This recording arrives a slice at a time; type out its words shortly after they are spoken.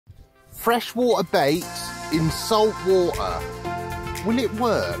Freshwater baits in salt water. Will it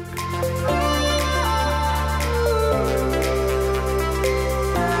work?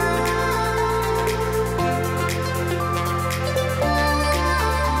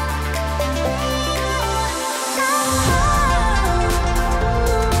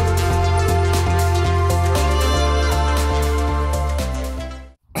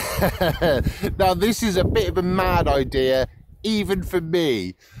 Now this is a bit of a mad idea, even for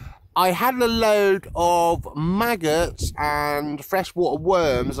me. I had a load of maggots and freshwater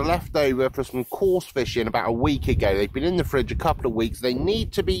worms left over for some coarse fishing about a week ago. They've been in the fridge a couple of weeks. They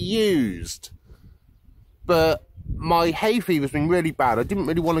need to be used. But my hay fever's been really bad. I didn't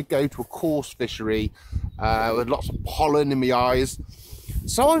really want to go to a coarse fishery with lots of pollen in my eyes.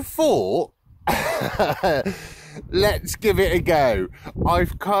 So I thought, let's give it a go.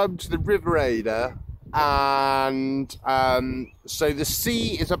 I've come to the River Adur, and so the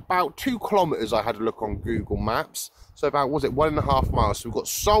sea is about 2 kilometers. I had a look on Google Maps, so about, was it 1.5 miles? So we've got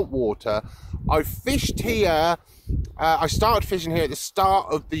salt water. I fished here, I started fishing here at the start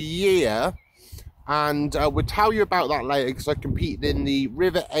of the year, and we'll tell you about that later, because I competed in the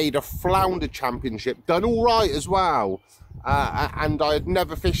River Adur Flounder Championship, done all right as well. And I had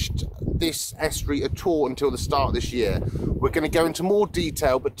never fished this estuary at all until the start of this year. We're going to go into more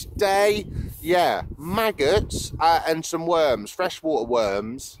detail, but today, yeah, maggots and some worms, freshwater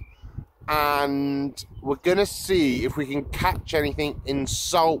worms, and we're going to see if we can catch anything in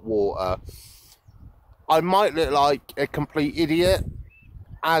salt water. I might look like a complete idiot,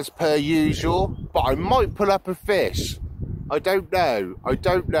 as per usual, but I might pull up a fish. I don't know,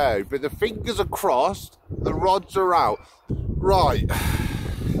 but the fingers are crossed, the rods are out. Right,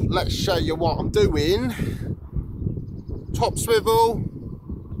 let's show you what I'm doing. Top swivel,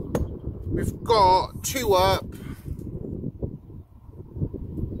 we've got 2 up,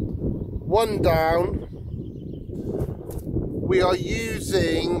 1 down. We are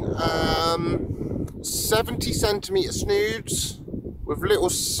using 70 centimetre snoods with little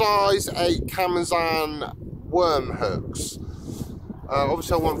size 8 Kamazan worm hooks.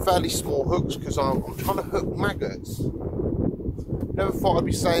 Obviously I want fairly small hooks because I'm trying to hook maggots. Never thought I'd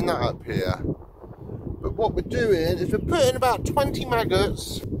be saying that up here. But what we're doing is we're putting about 20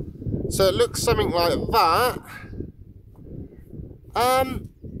 maggots, so it looks something like that.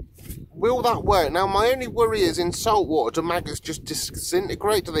 Will that work? Now my only worry is, in salt water, do maggots just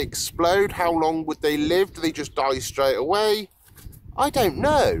disintegrate? Do they explode? How long would they live? Do they just die straight away? I don't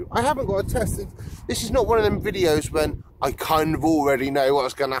know. I haven't got a test. This is not one of them videos when I kind of already know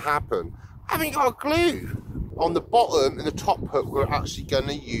what's going to happen. I haven't got a clue. On the bottom and the top hook, we're actually going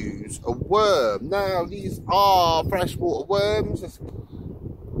to use a worm. Now, these are freshwater worms.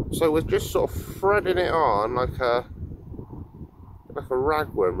 So we're just sort of threading it on like a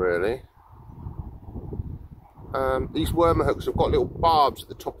ragworm, really. These worm hooks have got little barbs at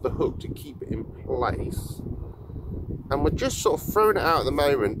the top of the hook to keep it in place. And we're just sort of throwing it out at the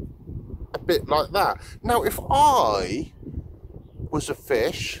moment, a bit like that. Now, if I was a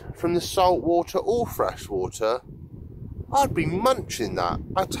fish from the salt water or freshwater, I'd be munching that,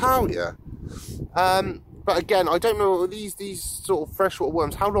 I tell you. But again, I don't know, these sort of freshwater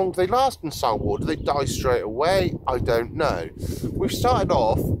worms, how long do they last in salt water? Do they die straight away? I don't know. We've started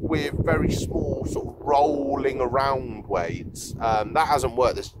off with very small sort of rolling around weights. That hasn't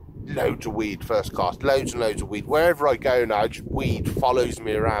worked. There's loads of weed first cast, loads and loads of weed. Wherever I go now, just weed follows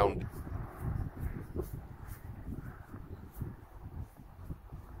me around.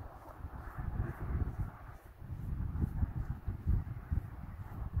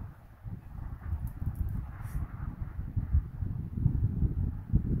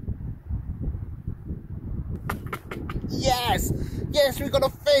 Yes, we've got a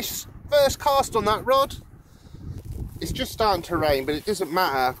fish. First cast on that rod. It's just starting to rain, but it doesn't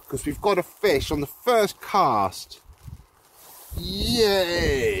matter because we've got a fish on the first cast.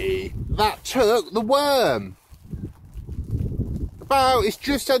 Yay! That took the worm. It's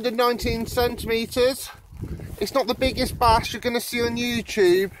just under 19 centimetres. It's not the biggest bass you're going to see on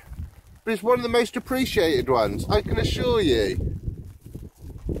YouTube, but it's one of the most appreciated ones, I can assure you.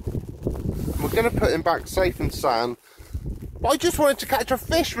 We're going to put him back safe and sound. But I just wanted to catch a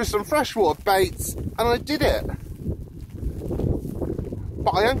fish with some freshwater baits, and I did it.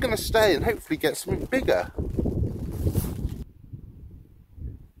 But I am going to stay and hopefully get something bigger.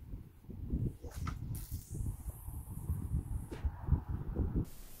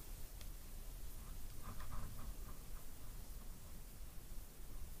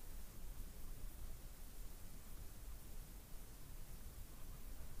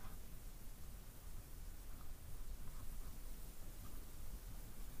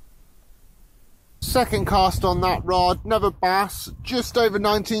 second cast on that rod, another bass, just over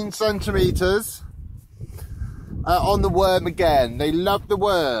 19 centimetres. On the worm again. They love the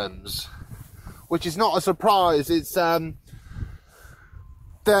worms, which is not a surprise. It's there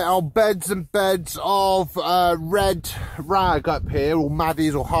are beds and beds of red rag up here, or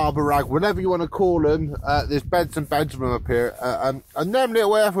maddies, or harbour rag, whatever you want to call them. There's beds and beds of them up here, and them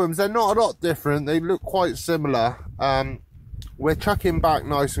little earthworms, they're not a lot different. They look quite similar. We're chucking back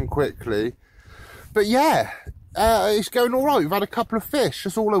nice and quickly, but yeah, it's going all right. We've had a couple of fish.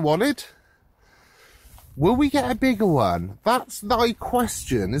 That's all I wanted. Will we get a bigger one? That's thy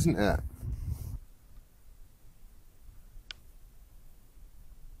question, isn't it?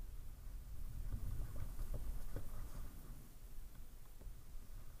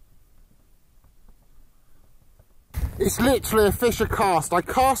 It's literally a fisher cast. I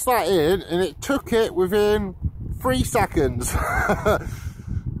cast that in and it took it within 3 seconds.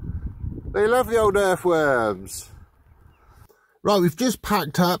 They love the old earthworms. Right, we've just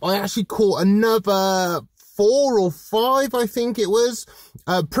packed up. I actually caught another 4 or 5, I think it was.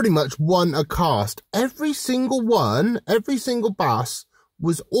 Pretty much one a cast. Every single one, every single bass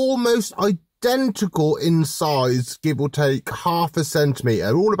was almost identical in size, give or take half a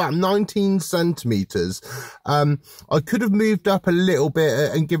centimetre, all about 19 centimetres. I could have moved up a little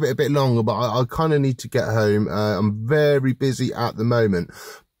bit and give it a bit longer, but I kind of need to get home. I'm very busy at the moment.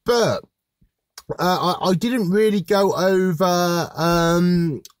 But I didn't really go over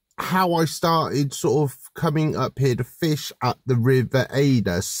how I started sort of coming up here to fish at the River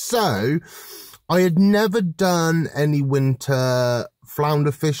Adur. So I had never done any winter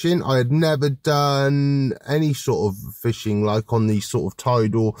flounder fishing. I had never done any sort of fishing like on these sort of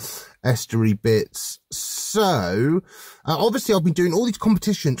tidal estuary bits. So obviously I've been doing all these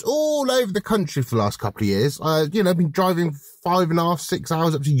competitions all over the country for the last couple of years. You know, I've been driving 5.5, 6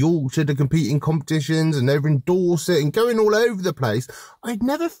 hours up to Yorkshire to compete in competitions, and over in Dorset, and going all over the place. I'd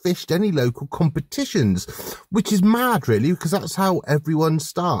never fished any local competitions, which is mad really, because that's how everyone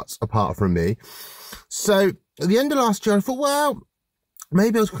starts apart from me. So at the end of last year I thought, well,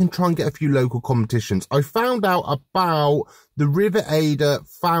 maybe I can try and get a few local competitions. I found out about the River Adur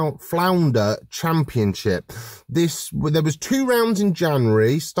Flounder Championship. There was 2 rounds in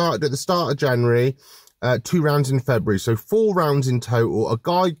January, started at the start of January, 2 rounds in February, so 4 rounds in total. A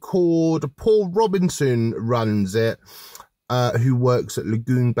guy called Paul Robinson runs it, who works at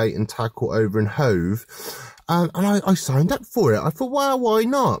Lagoon Bait and Tackle over in Hove. And I signed up for it. I thought, well, why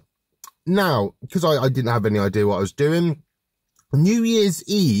not? Now, because I didn't have any idea what I was doing, New Year's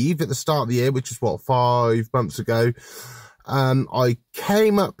Eve at the start of the year, which is what, 5 months ago, I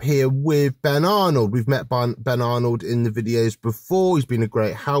came up here with Ben Arnold. We've met Ben Arnold in the videos before. He's been a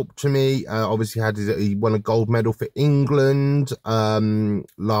great help to me. Obviously he won a gold medal for England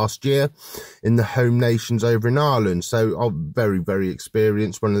last year in the home nations over in Ireland. So I'm very, very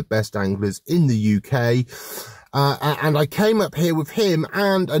experienced, one of the best anglers in the UK. And I came up here with him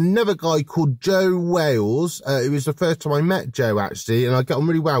and another guy called Joe Wales. It was the first time I met Joe, actually, and I get on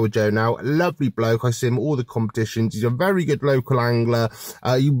really well with Joe now. Lovely bloke. I see him at all the competitions. He's a very good local angler.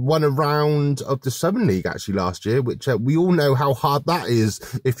 He won a round of the Southern League, actually, last year, which we all know how hard that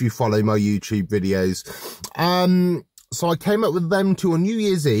is if you follow my YouTube videos. So I came up with them two on New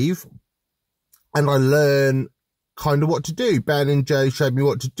Year's Eve, and I learned kind of what to do. Ben and Joe showed me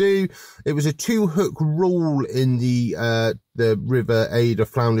what to do. It was a 2-hook rule in the River Adur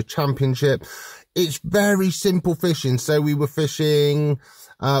Flounder Championship. It's very simple fishing. So we were fishing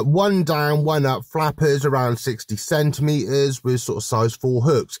 1 down, 1 up, flappers around 60 centimeters with sort of size 4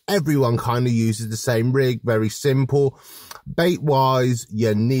 hooks. Everyone kind of uses the same rig, very simple. Bait wise,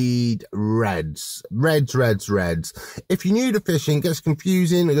 you need reds. Reds. If you're new to fishing, it gets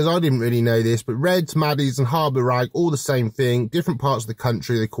confusing because I didn't really know this, but reds, maddies and harbour rag, all the same thing. Different parts of the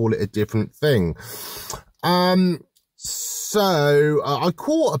country, they call it a different thing. So I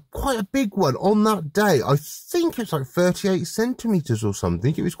caught quite a big one on that day. I think it's like 38 centimeters or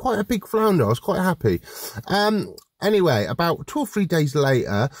something. It was quite a big flounder. I was quite happy. Anyway, about 2 or 3 days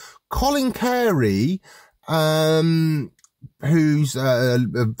later, Colin Carey, who's a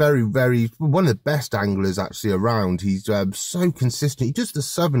very, very, one of the best anglers actually around. He's so consistent. He does the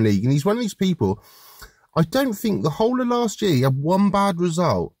Southern League, and he's one of these people. I don't think the whole of last year he had 1 bad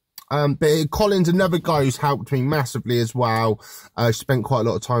result. But Colin's another guy who's helped me massively as well. Spent quite a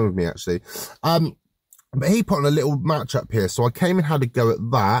lot of time with me, actually. But he put on a little match up here, so I came and had a go at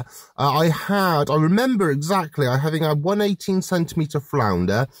that. I remember exactly, I having had 118 centimetre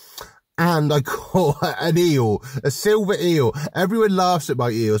flounder, and I caught an eel, a silver eel. Everyone laughs at my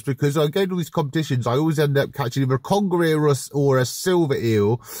eels because I go to all these competitions, I always end up catching either a conger eel or a silver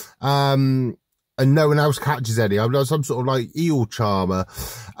eel. and no one else catches any. I'm some sort of like eel charmer.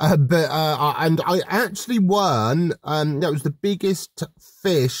 And I actually won, that was the biggest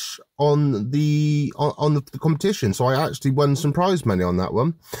fish on the competition. So I actually won some prize money on that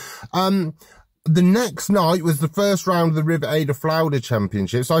one. The next night was the first round of the River Adur Flounder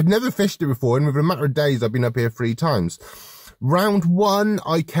Championship. So I'd never fished it before, and within a matter of days, I've been up here 3 times. Round 1,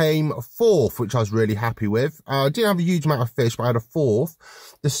 I came 4th, which I was really happy with. I didn't have a huge amount of fish, but I had a 4th.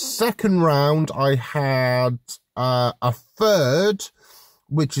 The second round, I had a 3rd,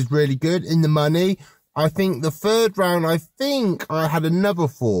 which is really good, in the money. I think the 3rd round, I had another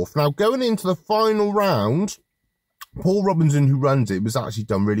 4th. Now, going into the final round, Paul Robinson, who runs it, was actually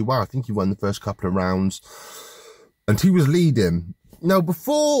done really well. I think he won the first couple of rounds, and he was leading. Now,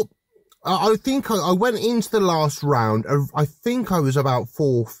 before, I think I went into the last round, I think I was about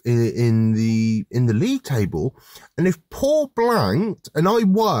 4th in the league table, and if Paul blanked and I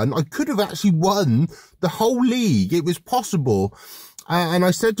won, I could have actually won the whole league. It was possible. And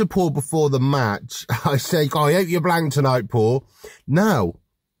I said to Paul before the match, I said, oh, I hope you blank tonight, Paul. Now,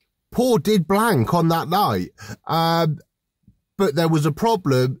 Paul did blank on that night, but there was a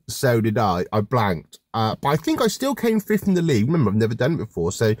problem, so did I. I blanked. But I think I still came 5th in the league. Remember, I've never done it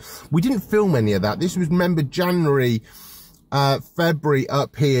before, so we didn't film any of that. This was, remember, January, February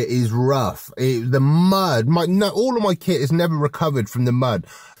up here is rough. The mud, all of my kit has never recovered from the mud.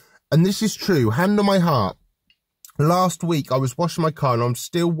 And this is true, hand on my heart. Last week, I was washing my car and I'm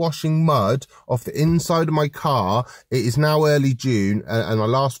still washing mud off the inside of my car. It is now early June and I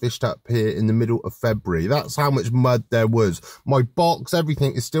last fished up here in the middle of February. That's how much mud there was. My box,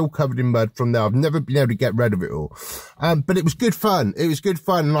 everything is still covered in mud from there. I've never been able to get rid of it all. But it was good fun. It was good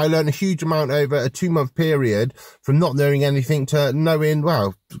fun. And I learned a huge amount over a 2-month period from not knowing anything to knowing,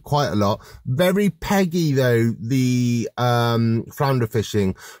 well, quite a lot. Very peggy though, the flounder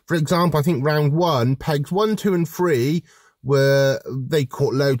fishing. For example, I think round 1, pegs 1, 2 and 3 where they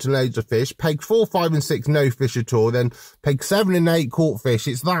caught loads and loads of fish. Pegs 4, 5 and 6, no fish at all. Then peg 7 and 8 caught fish.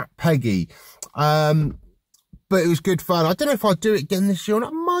 It's that peggy. But it was good fun. I don't know if I'll do it again this year. I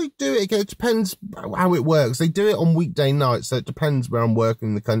might do it again. It depends how it works. They do it on weekday nights, so it depends where I'm working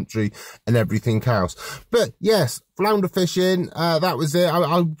in the country and everything else. But yes, flounder fishing, that was it.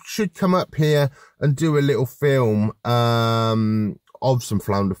 I should come up here and do a little film of some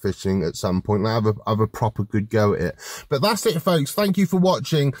flounder fishing at some point. I have a proper good go at it. But that's it, folks. Thank you for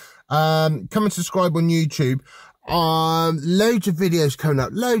watching. Come and subscribe on YouTube. Loads of videos coming up,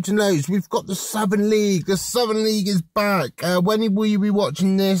 loads and loads. We've got the Southern League. The Southern League is back. When will you be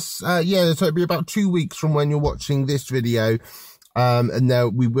watching this? Yeah, so it'll be about 2 weeks from when you're watching this video. And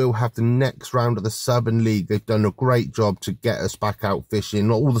then we will have the next round of the Southern League. They've done a great job to get us back out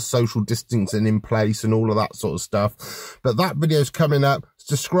fishing, all the social distancing in place and all of that sort of stuff. But that video's coming up.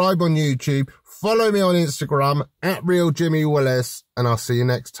 Subscribe on YouTube. Follow me on Instagram @RealJimmyWillis, and I'll see you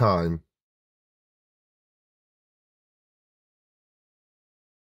next time.